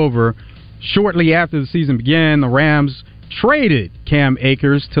took over. Shortly after the season began, the Rams traded Cam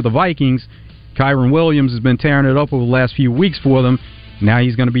Akers to the Vikings. Kyron Williams has been tearing it up over the last few weeks for them. Now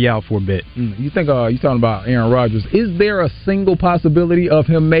he's going to be out for a bit. You think you're talking about Aaron Rodgers. Is there a single possibility of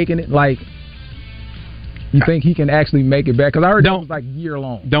him making it? Like, you think he can actually make it back? Because I heard it was like year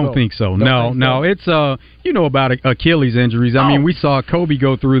long. Don't think so. No. It's about Achilles injuries. I mean, we saw Kobe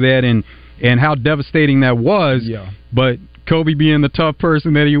go through that and how devastating that was. Yeah. But Kobe, being the tough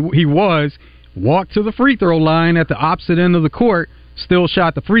person that he was, walked to the free throw line at the opposite end of the court, still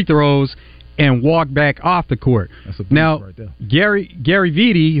shot the free throws, and walked back off the court. Now, right there. Gary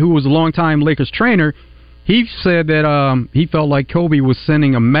Vitti, who was a longtime Lakers trainer, he said that he felt like Kobe was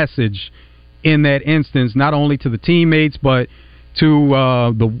sending a message in that instance, not only to the teammates, but to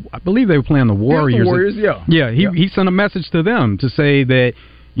I believe they were playing the Warriors. He sent a message to them to say that,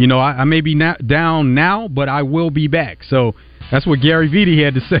 I may be down now, but I will be back. So that's what Gary Vitti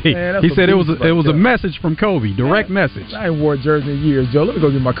had to say. Man, he said it was a message from Kobe, direct message. I ain't wore a jersey in years, Joe. Let me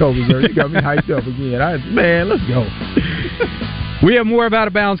go get my Kobe jersey. You got me hyped up again. Man, let's go. We have more of Out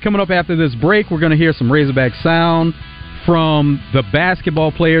of Bounds coming up after this break. We're going to hear some Razorback sound from the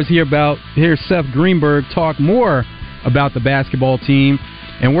basketball players. Hear Seth Greenberg talk more about the basketball team.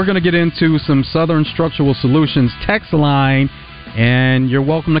 And we're going to get into some Southern Structural Solutions text line. And you're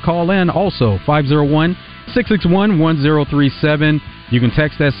welcome to call in also, 501-661-1037. You can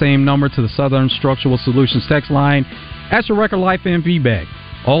text that same number to the Southern Structural Solutions text line. Ask your record life and feedback.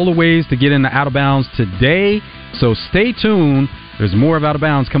 All the ways to get into Out of Bounds today. So stay tuned. There's more of Out of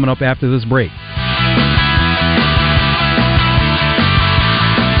Bounds coming up after this break.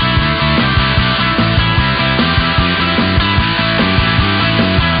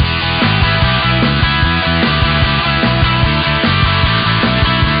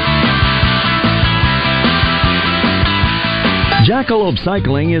 Jackalope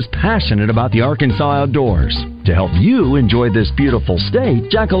Cycling is passionate about the Arkansas outdoors. To help you enjoy this beautiful state,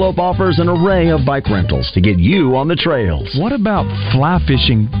 Jackalope offers an array of bike rentals to get you on the trails. What about fly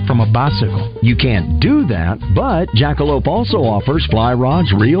fishing from a bicycle? You can't do that, but Jackalope also offers fly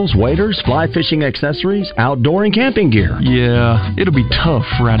rods, reels, waders, fly fishing accessories, outdoor and camping gear. Yeah, it'll be tough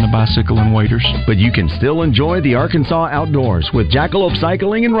riding a bicycle and waders. But you can still enjoy the Arkansas outdoors with Jackalope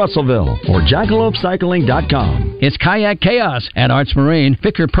Cycling in Russellville or jackalopecycling.com. It's Kayak Chaos at Arts Marine.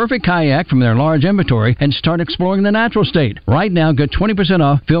 Pick your perfect kayak from their large inventory and start exploring the natural state. Right now, get 20%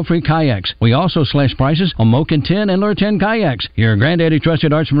 off feel-free kayaks. We also slash prices on Moken 10 and Lure 10 kayaks. Your granddaddy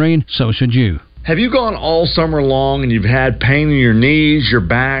trusted Arts Marine, so should you. Have you gone all summer long and you've had pain in your knees, your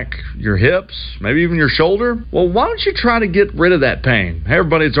back, your hips, maybe even your shoulder? Well, why don't you try to get rid of that pain? Hey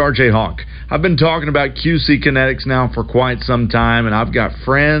everybody, it's RJ Hawk. I've been talking about QC Kinetics now for quite some time, and I've got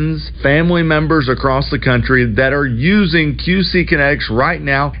friends, family members across the country that are using QC Kinetics right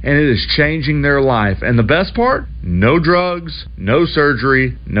now, and it is changing their life. And the best part? No drugs, no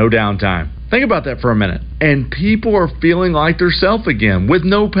surgery, no downtime. Think about that for a minute. And people are feeling like they're self again with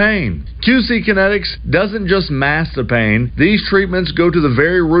no pain. QC Kinetics doesn't just mask the pain. These treatments go to the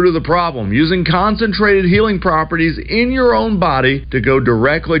very root of the problem, using concentrated healing properties in your own body to go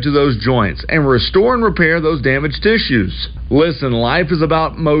directly to those joints and restore and repair those damaged tissues. Listen, life is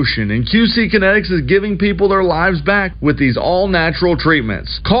about motion, and QC Kinetics is giving people their lives back with these all-natural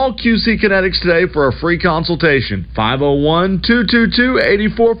treatments. Call QC Kinetics today for a free consultation.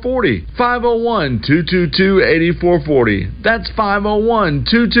 501-222-8440. 501-222-8440. That's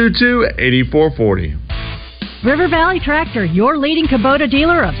 501-222-8440. River Valley Tractor, your leading Kubota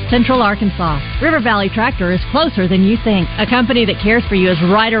dealer of Central Arkansas. River Valley Tractor is closer than you think. A company that cares for you is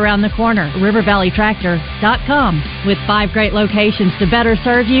right around the corner. RiverValleyTractor.com. With 5 great locations to better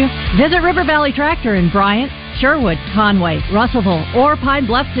serve you, visit River Valley Tractor in Bryant, Sherwood, Conway, Russellville, or Pine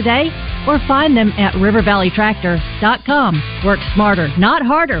Bluff today, or find them at RiverValleyTractor.com. Work smarter, not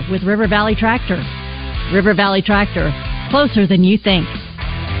harder with River Valley Tractor. River Valley Tractor, closer than you think.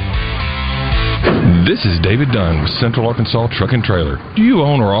 This is David Dunn with Central Arkansas Truck and Trailer. Do you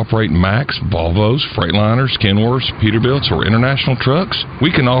own or operate Max, Volvos, Freightliners, Kenworths, Peterbilts, or international trucks? We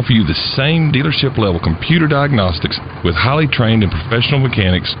can offer you the same dealership-level computer diagnostics with highly trained and professional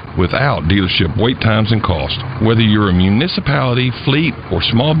mechanics without dealership wait times and cost. Whether you're a municipality, fleet, or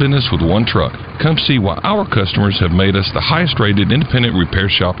small business with one truck, come see why our customers have made us the highest-rated independent repair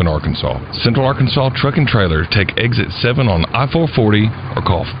shop in Arkansas. Central Arkansas Truck and Trailer. Take exit 7 on I-440 or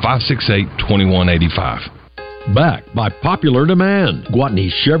call 568-2185. Backed by popular demand,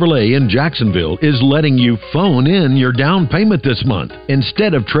 Gwatney Chevrolet in Jacksonville is letting you phone in your down payment this month.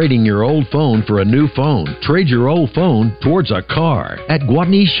 Instead of trading your old phone for a new phone, trade your old phone towards a car at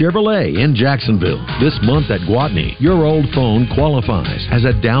Gwatney Chevrolet in Jacksonville. This month at Gwatney, your old phone qualifies as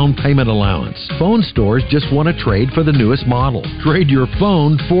a down payment allowance. Phone stores just want to trade for the newest model. Trade your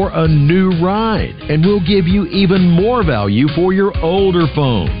phone for a new ride, and we'll give you even more value for your older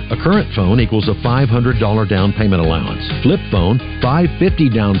phone. A current phone equals a $500 down payment allowance. Flip phone, $550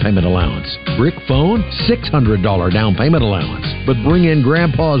 down payment allowance. Brick phone, $600 down payment allowance. But bring in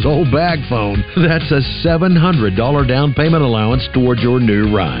Grandpa's old bag phone, that's a $700 down payment allowance towards your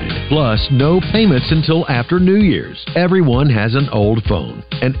new ride. Plus, no payments until after New Year's. Everyone has an old phone,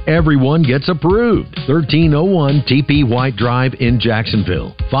 and everyone gets approved. 1301 TP White Drive in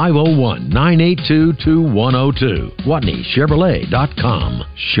Jacksonville. 501-982-2102. WatneyChevrolet.com.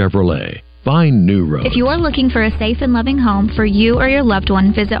 Chevrolet. Find new roads. If you are looking for a safe and loving home for you or your loved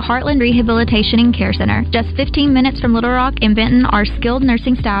one, visit Heartland Rehabilitation and Care Center. Just 15 minutes from Little Rock in Benton, our skilled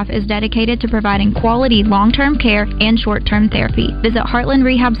nursing staff is dedicated to providing quality long-term care and short-term therapy. Visit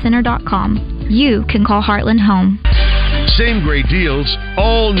heartlandrehabcenter.com. You can call Heartland home. Same great deals,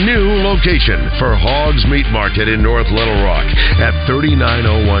 all new location for Hogs Meat Market in North Little Rock at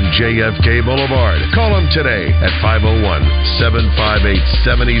 3901 JFK Boulevard. Call them today at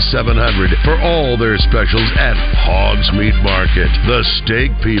 501-758-7700 for all their specials at Hogs Meat Market. The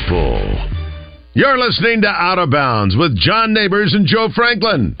Steak People. You're listening to Out of Bounds with John Neighbors and Joe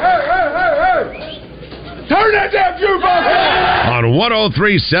Franklin. Hey! Turn that damn jukebox on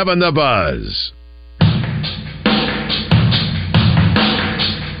 103.7 The Buzz.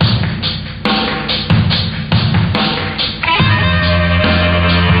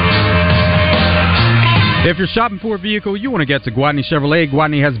 If you're shopping for a vehicle, you want to get to Gwatney Chevrolet.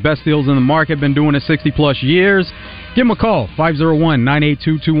 Gwatney has best deals in the market, been doing it 60-plus years. Give them a call,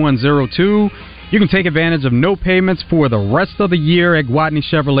 501-982-2102. You can take advantage of no payments for the rest of the year at Gwatney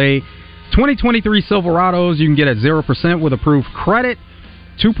Chevrolet. 2023 Silverados you can get at 0% with approved credit.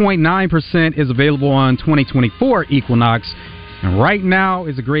 2.9% is available on 2024 Equinox. And right now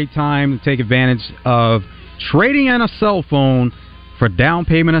is a great time to take advantage of trading in a cell phone for down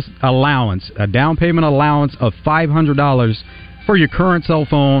payment allowance. A down payment allowance of $500 for your current cell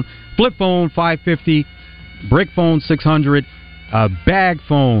phone. Flip phone, $550. Brick phone, $600. A bag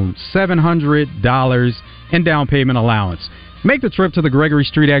phone, $700 in down payment allowance. Make the trip to the Gregory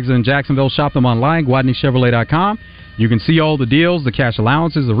Street exit in Jacksonville. Shop them online, GuadneyChevrolet.com. You can see all the deals, the cash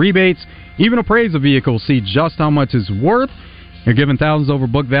allowances, the rebates, even appraise a vehicle, see just how much it's worth. You're given thousands over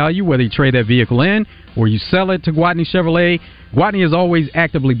book value, whether you trade that vehicle in or you sell it to Guadney Chevrolet. Guadney is always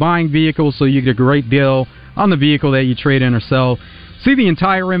actively buying vehicles, so you get a great deal on the vehicle that you trade in or sell. See the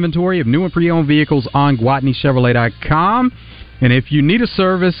entire inventory of new and pre-owned vehicles on GuadneyChevrolet.com. And if you need a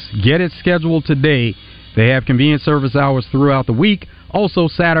service, get it scheduled today. They have convenient service hours throughout the week. Also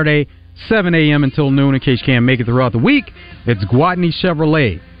Saturday, 7 a.m. until noon in case you can't make it throughout the week. It's Guadney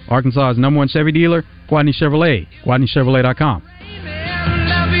Chevrolet, Arkansas's #1 Chevy dealer. Guadney Chevrolet, GuadneyChevrolet.com.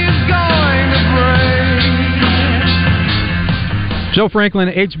 Joe Franklin,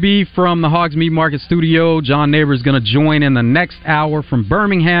 HB from the Hogs Meat Market Studio. John Neighbor is going to join in the next hour from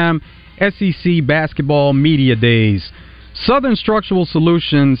Birmingham, SEC Basketball Media Days. Southern Structural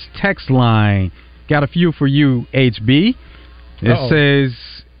Solutions text line. Got a few for you, HB. It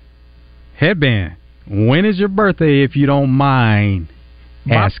says, headband, when is your birthday if you don't mind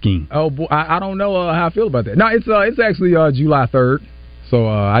asking? I don't know how I feel about that. No, it's actually July 3rd. So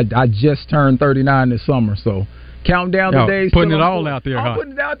I just turned 39 this summer, so counting down the days. Putting it all out there, I'm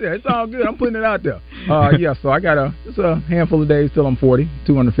putting it out there. It's all good. I'm putting it out there. Yeah, so I got it's a handful of days till I'm 40,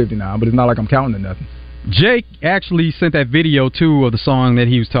 259, but it's not like I'm counting to nothing. Jake actually sent that video, too, of the song that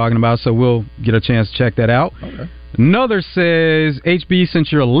he was talking about, so we'll get a chance to check that out. Okay. Another says, HB,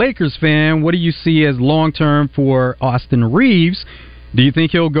 since you're a Lakers fan, what do you see as long-term for Austin Reeves? Do you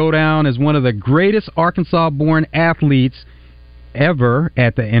think he'll go down as one of the greatest Arkansas-born athletes ever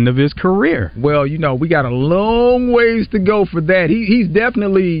at the end of his career? Well, we got a long ways to go for that. He's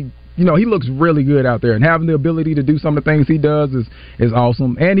definitely... he looks really good out there, and having the ability to do some of the things he does is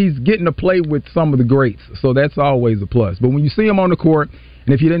awesome. And he's getting to play with some of the greats, so that's always a plus. But when you see him on the court,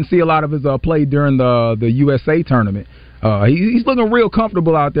 and if you didn't see a lot of his play during the USA tournament, he's looking real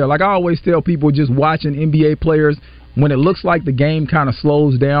comfortable out there. Like I always tell people, just watching NBA players, when it looks like the game kind of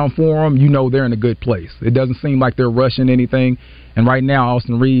slows down for them, they're in a good place. It doesn't seem like they're rushing anything. And right now,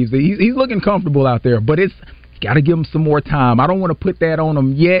 Austin Reeves, he's looking comfortable out there. But it's got to give him some more time. I don't want to put that on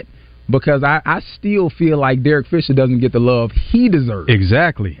him yet, because I still feel like Derek Fisher doesn't get the love he deserves.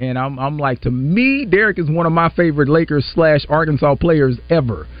 Exactly. And I'm like, to me, Derek is one of my favorite Lakers/Arkansas players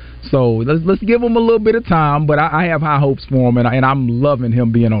ever. So let's give him a little bit of time, but I have high hopes for him, and I'm loving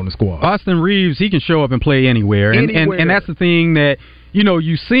him being on the squad. Austin Reeves, he can show up and play anywhere. And that's the thing that,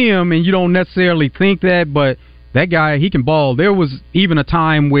 you see him and you don't necessarily think that, but that guy, he can ball. There was even a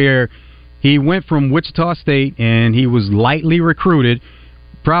time where he went from Wichita State and he was lightly recruited,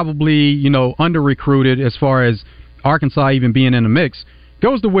 probably, under-recruited as far as Arkansas even being in the mix,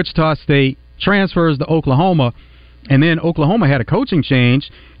 goes to Wichita State, transfers to Oklahoma, and then Oklahoma had a coaching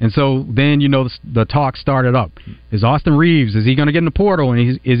change, and so then, the talk started up. Is Austin Reeves, is he going to get in the portal,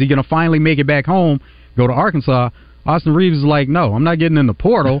 and is he going to finally make it back home, go to Arkansas? Austin Reeves is like, no, I'm not getting in the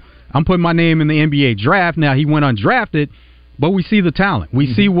portal. I'm putting my name in the NBA draft. Now, he went undrafted, but we see the talent.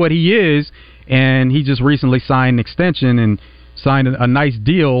 We see what he is, and he just recently signed an extension and signed a nice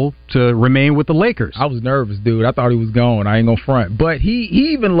deal to remain with the Lakers. I was nervous, dude. I thought he was gone. I ain't gonna front. But he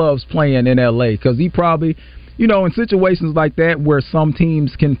even loves playing in L.A. because he probably, in situations like that where some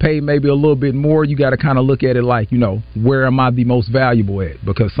teams can pay maybe a little bit more, you got to kind of look at it like, where am I the most valuable at?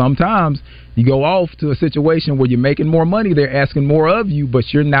 Because sometimes you go off to a situation where you're making more money, they're asking more of you, but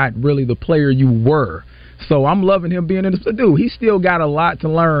you're not really the player you were. So I'm loving him being in this. Dude, he's still got a lot to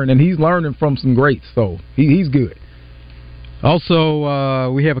learn, and he's learning from some greats, so he's good.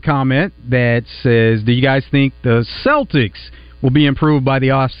 Also, we have a comment that says, do you guys think the Celtics will be improved by the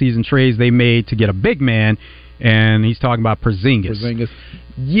offseason trades they made to get a big man? And he's talking about Porzingis.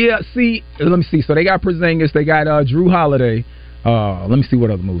 Yeah, let me see. So they got Porzingis. They got Drew Holiday. Let me see what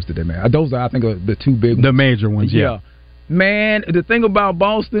other moves did they make. Those are, I think, the two big ones. The major ones, yeah. Man, the thing about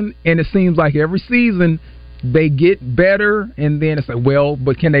Boston, and it seems like every season they get better, and then it's like, well,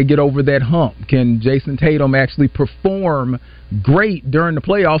 but can they get over that hump? Can Jason Tatum actually perform great during the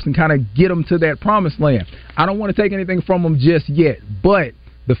playoffs and kind of get them to that promised land? I don't want to take anything from them just yet, but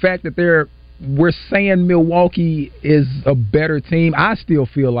the fact that we're saying Milwaukee is a better team, I still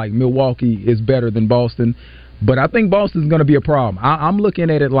feel like Milwaukee is better than Boston, but I think Boston's going to be a problem. I'm looking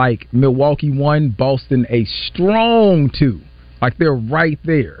at it like Milwaukee 1, Boston a strong 2. Like, they're right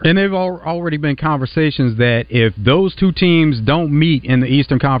there. And they've already been conversations that if those two teams don't meet in the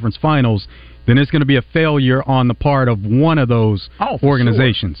Eastern Conference Finals, then it's going to be a failure on the part of one of those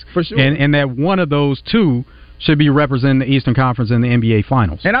organizations. Sure. For sure. And that one of those two should be representing the Eastern Conference in the NBA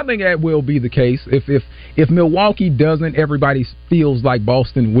Finals. And I think that will be the case. If Milwaukee doesn't, everybody feels like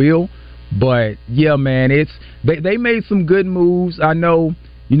Boston will. But, yeah, man, they made some good moves. I know,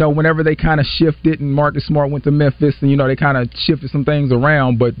 whenever they kind of shifted and Marcus Smart went to Memphis and, they kind of shifted some things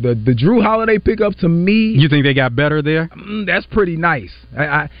around. But the Drew Holiday pickup, to me... You think they got better there? That's pretty nice.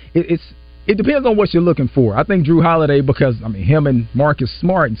 It depends on what you're looking for. I think Drew Holiday, because, him and Marcus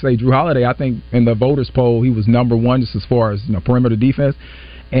Smart, and say Drew Holiday, I think in the voters poll, he was number one just as far as perimeter defense.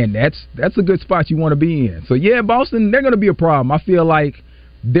 And that's a good spot you want to be in. So, yeah, Boston, they're going to be a problem. I feel like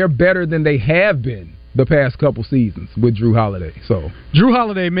they're better than they have been the past couple seasons with Drew Holiday. So Drew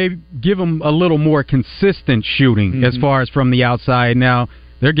Holiday may give them a little more consistent shooting as far as from the outside. Now,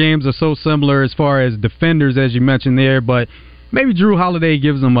 their games are so similar as far as defenders, as you mentioned there, but maybe Drew Holiday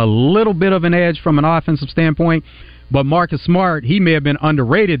gives them a little bit of an edge from an offensive standpoint. But Marcus Smart, he may have been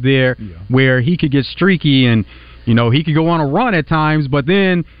underrated there, where he could get streaky and, he could go on a run at times, but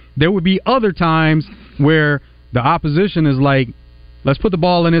then there would be other times where the opposition is like, let's put the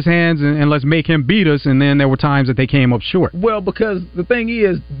ball in his hands and let's make him beat us, and then there were times that they came up short. Well, because the thing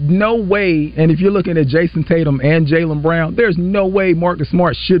is, no way, and if you're looking at Jason Tatum and Jaylen Brown, there's no way Marcus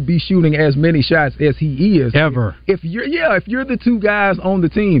Smart should be shooting as many shots as he is. Ever. If you're the two guys on the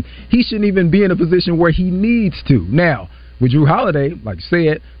team, he shouldn't even be in a position where he needs to. Now, with Drew Holiday, like you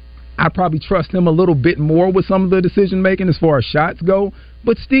said, I probably trust him a little bit more with some of the decision-making as far as shots go.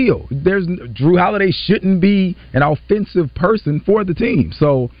 But still, Drew Holiday shouldn't be an offensive person for the team.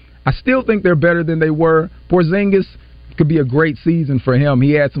 So I still think they're better than they were. Porzingis could be a great season for him.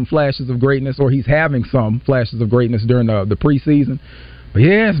 He had some flashes of greatness, or he's having some flashes of greatness during the preseason. But,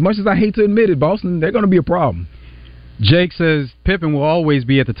 yeah, as much as I hate to admit it, Boston, they're going to be a problem. Jake says Pippen will always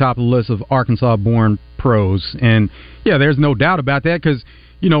be at the top of the list of Arkansas-born pros. And, yeah, there's no doubt about that because,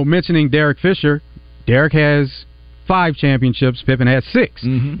 mentioning Derek Fisher, Derek has 5 championships, Pippen has 6.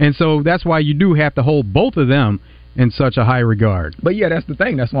 And so that's why you do have to hold both of them in such a high regard. But, yeah, that's the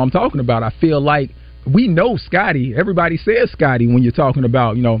thing. That's what I'm talking about. I feel like we know Scotty. Everybody says Scotty when you're talking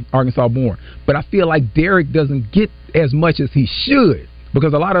about, Arkansas-born. But I feel like Derek doesn't get as much as he should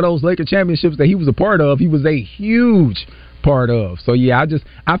because a lot of those Laker championships that he was a part of, he was a huge part of. So, yeah,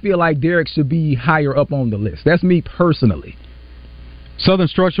 I feel like Derek should be higher up on the list. That's me personally. Southern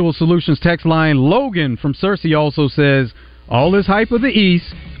Structural Solutions text line Logan from Searcy also says, all this hype of the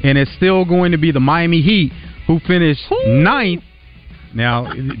East, and it's still going to be the Miami Heat who finished 9th.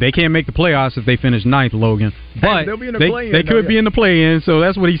 Now, they can't make the playoffs if they finish 9th, Logan. But they'll be in the play-in, they could be in the play-in, so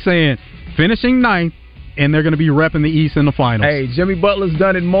that's what he's saying. Finishing 9th, and they're going to be repping the East in the finals. Hey, Jimmy Butler's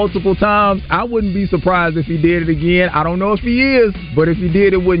done it multiple times. I wouldn't be surprised if he did it again. I don't know if he is, but if he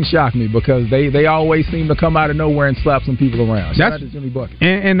did, it wouldn't shock me because they always seem to come out of nowhere and slap some people around. Shout out to Jimmy Bucket.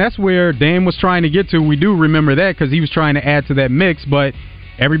 And that's where Dame was trying to get to. We do remember that because he was trying to add to that mix, but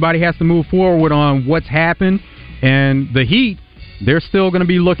everybody has to move forward on what's happened. And the Heat, they're still going to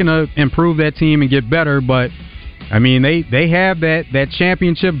be looking to improve that team and get better, but, they have that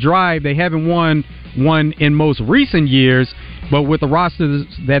championship drive. They haven't won one in most recent years, but with the rosters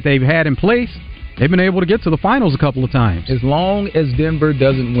that they've had in place, they've been able to get to the finals a couple of times. As long as Denver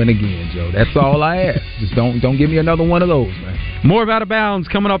doesn't win again, Joe. That's all I ask. Just don't give me another one of those, man. More of Out of Bounds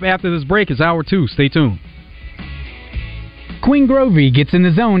coming up after this break. It's hour 2. Stay tuned. Queen Grovey gets in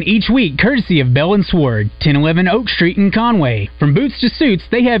the zone each week courtesy of Bell & Sword, 1011 Oak Street in Conway. From boots to suits,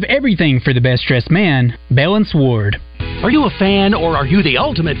 they have everything for the best-dressed man. Bell & Sword. Are you a fan or are you the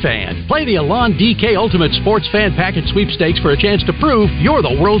ultimate fan? Play the Elan DK Ultimate Sports Fan Package Sweepstakes for a chance to prove you're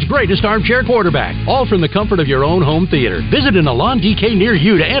the world's greatest armchair quarterback. All from the comfort of your own home theater. Visit an Elan DK near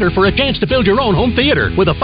you to enter for a chance to build your own home theater with a